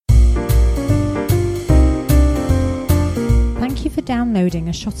for downloading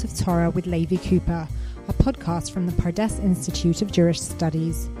A Shot of Torah with Levi Cooper, a podcast from the Pardes Institute of Jewish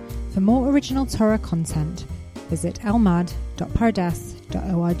Studies. For more original Torah content, visit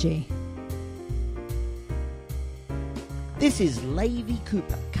elmad.pardes.org. This is Levi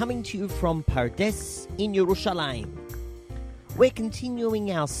Cooper coming to you from Pardes in Yerushalayim. We're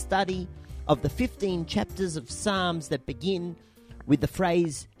continuing our study of the 15 chapters of Psalms that begin with the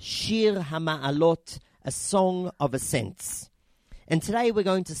phrase Shir HaMa'alot, a song of ascents. And today we're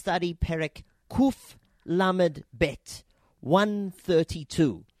going to study Perek Kuf Lamed Bet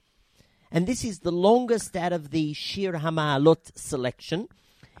 132. And this is the longest out of the Shir HaMa'alot selection.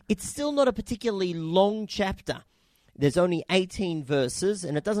 It's still not a particularly long chapter. There's only 18 verses,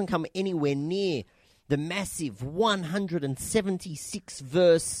 and it doesn't come anywhere near the massive 176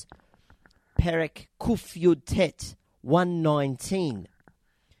 verse Perek Kuf Yud Tet 119.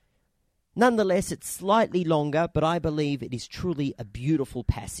 Nonetheless, it's slightly longer, but I believe it is truly a beautiful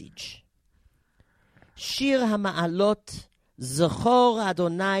passage. Shir HaMa'alot Zechor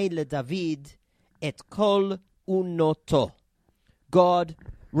Adonai LeDavid et kol unoto. God,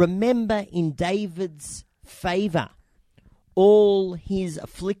 remember in David's favor all his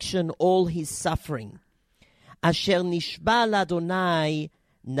affliction, all his suffering. Asher nishba l'Adonai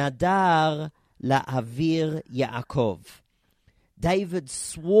nadar la'avir Yaakov. David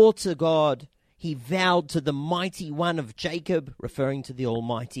swore to God, he vowed to the mighty one of Jacob, referring to the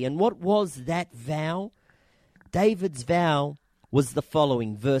Almighty. And what was that vow? David's vow was the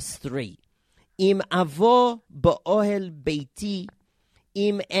following, verse 3. Im avo ba'ohel beiti,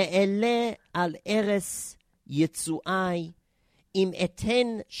 im e'ele al eres yetzuai, im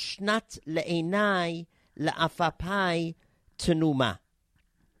eten shnat le'enai la'afapai tenuma.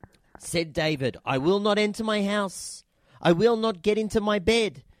 Said David, I will not enter my house. I will not get into my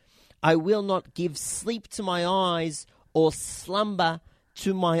bed. I will not give sleep to my eyes or slumber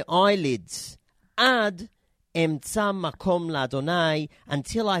to my eyelids. Ad emtza makom l'Adonai,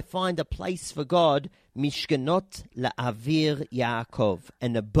 until I find a place for God, mishkanot la'avir Yaakov,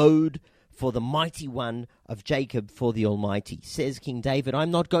 an abode for the mighty one of Jacob, for the Almighty. Says King David,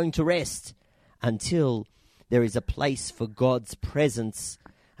 I'm not going to rest until there is a place for God's presence,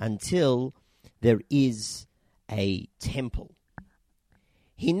 until there is a temple.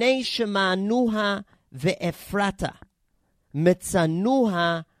 Hine shemanuha ve'efrata,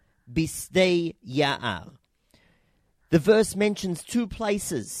 metzanuha bisdei ya'ar. The verse mentions two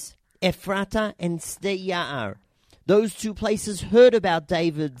places, Ephrata and Sdei Ya'ar. Those two places heard about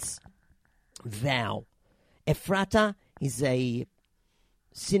David's vow. Ephrata is a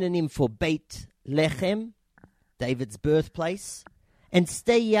synonym for Beit Lechem, David's birthplace. And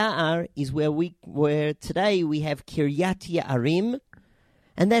Sdei Ya'ar is where today we have Kiryat Ya'arim,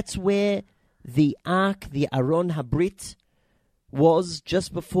 and that's where the Ark, the Aron Habrit, was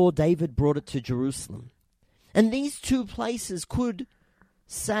just before David brought it to Jerusalem. And these two places could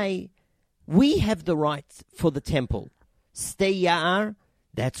say, we have the right for the temple. Sdei Ya'ar,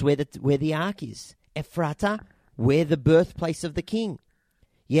 that's where the Ark is. Ephrata, where the birthplace of the king.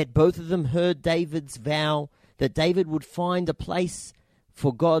 Yet both of them heard David's vow that David would find a place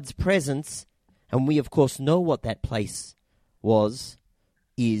for God's presence, and we of course know what that place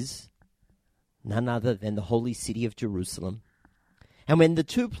is none other than the holy city of Jerusalem. And when the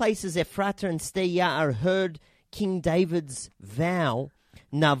two places, Ephrata and Sdei Ya'ar, heard King David's vow,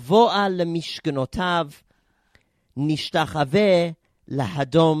 Navo'a lemishkenotav, nishtachaveh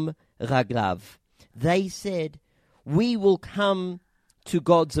lahadom raglav. They said, we will come to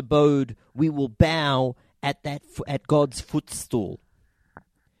God's abode, we will bow at God's footstool.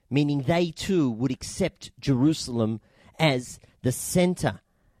 Meaning they too would accept Jerusalem as the center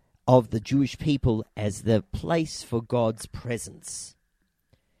of the Jewish people, as the place for God's presence.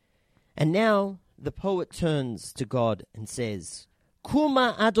 And now the poet turns to God and says,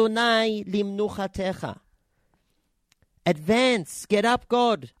 Kuma Adonai limnuchatecha. Advance, get up,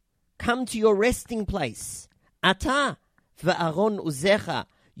 God. Come to your resting place. Ata ve'aron uzecha.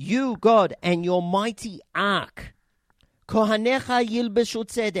 You, God, and your mighty ark. Kohanecha yilbeshu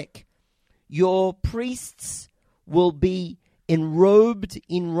tzedek. Your priests will be enrobed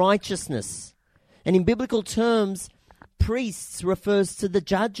in righteousness. And in biblical terms, priests refers to the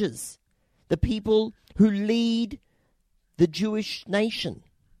judges, the people who lead the Jewish nation.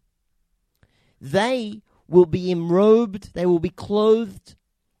 They will be enrobed, they will be clothed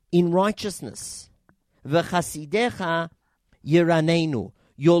in righteousness. V'chasidecha yiranenu.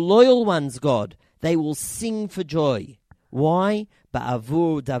 Your loyal ones, God, they will sing for joy. Why?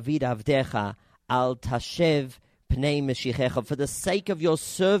 Ba'avur David avdecha al tashev pnei meshichecha. For the sake of your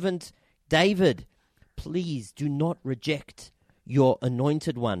servant David, please do not reject your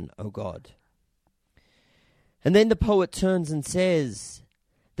anointed one, O God. And then the poet turns and says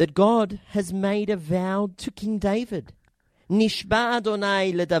that God has made a vow to King David. Nishba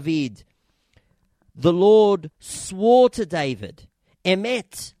Adonai leDavid. The Lord swore to David,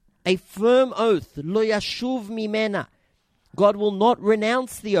 Emet, a firm oath, lo yashuv mimena. God will not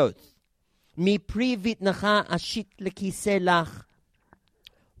renounce the oath. Mi pri vitnecha ashit lekiseh lach.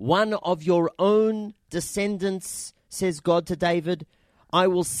 One of your own descendants, says God to David, I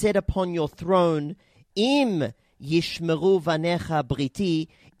will set upon your throne, im yishmeru vanecha briti,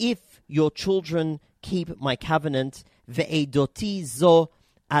 if your children keep my covenant, ve'edoti zo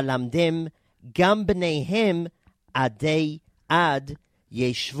alamdem, gam bneihem adei ad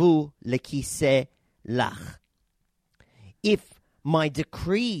yeshvu lekiseh lach. If my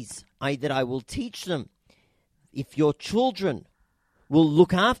decrees that I will teach them, if your children will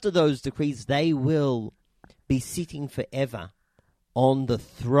look after those decrees, they will be sitting forever on the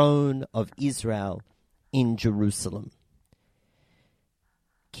throne of Israel in Jerusalem.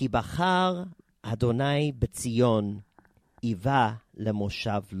 Ki bachar Adonai b'Tzion, iva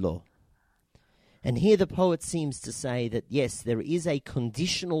lemoshav lo. And here the poet seems to say that, yes, there is a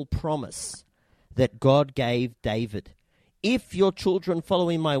conditional promise that God gave David. If your children follow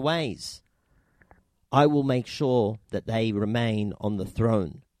in my ways, I will make sure that they remain on the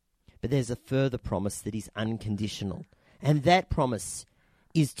throne. But there's a further promise that is unconditional. And that promise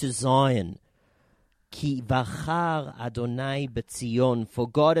is to Zion. Ki vachar Adonai b'Tzion, for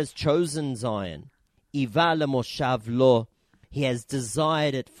God has chosen Zion. Iva lemoshav lo, he has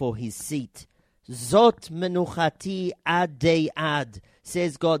desired it for his seat. Zot menuchati ad dei ad,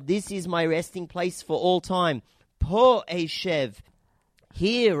 says God, this is my resting place for all time. Po eshev,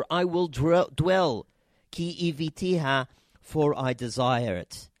 here I will dwell. Ki ivitiha, for I desire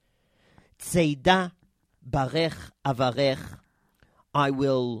it. Tzeida barech avarech, I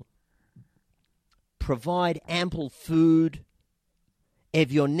will provide ample food.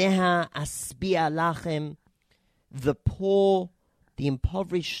 Evyoneha asbia lachem, the poor, the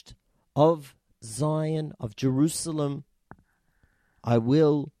impoverished of Zion, of Jerusalem, I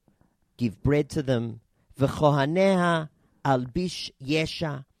will give bread to them. V'chohaneha albish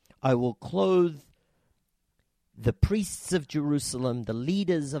yesha, I will clothe the priests of Jerusalem, the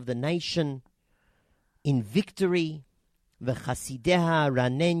leaders of the nation, in victory. V'chasideha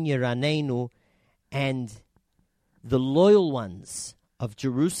ranen yeranenu, and the loyal ones of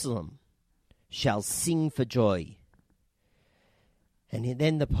Jerusalem shall sing for joy. And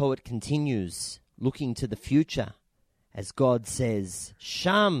then the poet continues, looking to the future, as God says,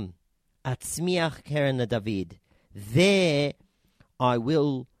 Sham atzmiach keren David, there I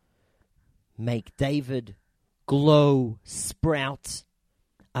will make David glow, sprout.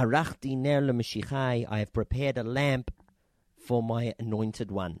 Arachti ner leMeshichai, I have prepared a lamp for my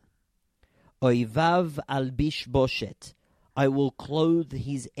anointed one. Oivav albish boshet, I will clothe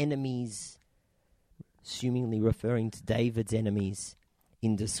his enemies, assumingly referring to David's enemies,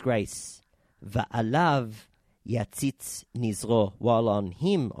 in disgrace. Va'alav yatzitz nizro, while on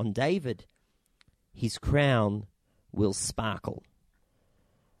him, on David, his crown will sparkle.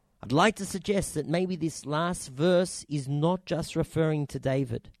 I'd like to suggest that maybe this last verse is not just referring to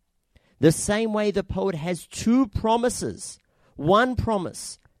David. The same way the poet has two promises. One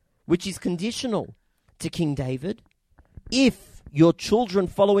promise, which is conditional to King David. If your children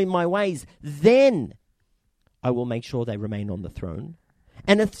follow in my ways, then I will make sure they remain on the throne.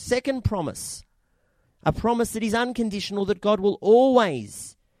 And a second promise, a promise that is unconditional, that God will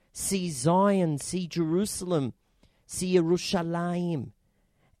always see Zion, see Jerusalem, see Yerushalayim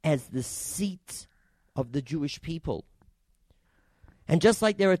as the seat of the Jewish people. And just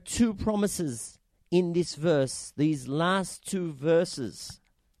like there are two promises in this verse, these last two verses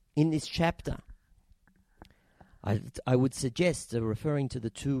in this chapter, I would suggest referring to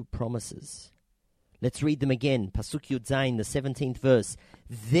the two promises. Let's read them again. Pasuk Yud Zayin, the 17th verse.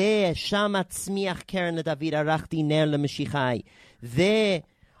 There, Sham atzmiach keren David arachti ner leMeshichai. There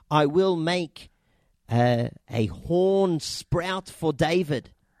I will make a horn sprout for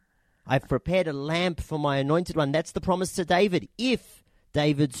David. I've prepared a lamp for my anointed one. That's the promise to David, if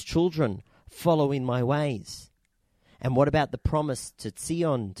David's children follow in my ways. And what about the promise to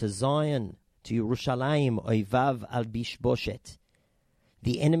Zion, to Zion, to Yerushalayim, oivav al bishboshet?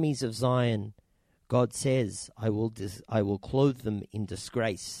 The enemies of Zion, God says, I will clothe them in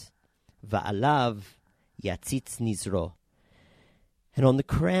disgrace. Va'alav yatzitz nizro. And on the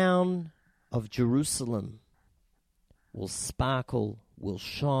crown of Jerusalem will sparkle, will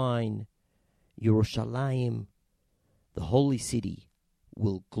shine. Yerushalayim, the holy city,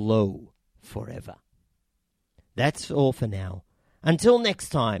 will glow forever. That's all for now. Until next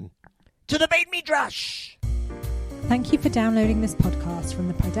time, to the Beit Midrash! Thank you for downloading this podcast from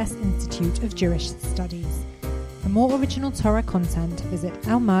the Pardes Institute of Jewish Studies. For more original Torah content, visit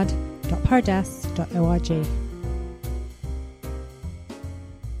almad.pardes.org.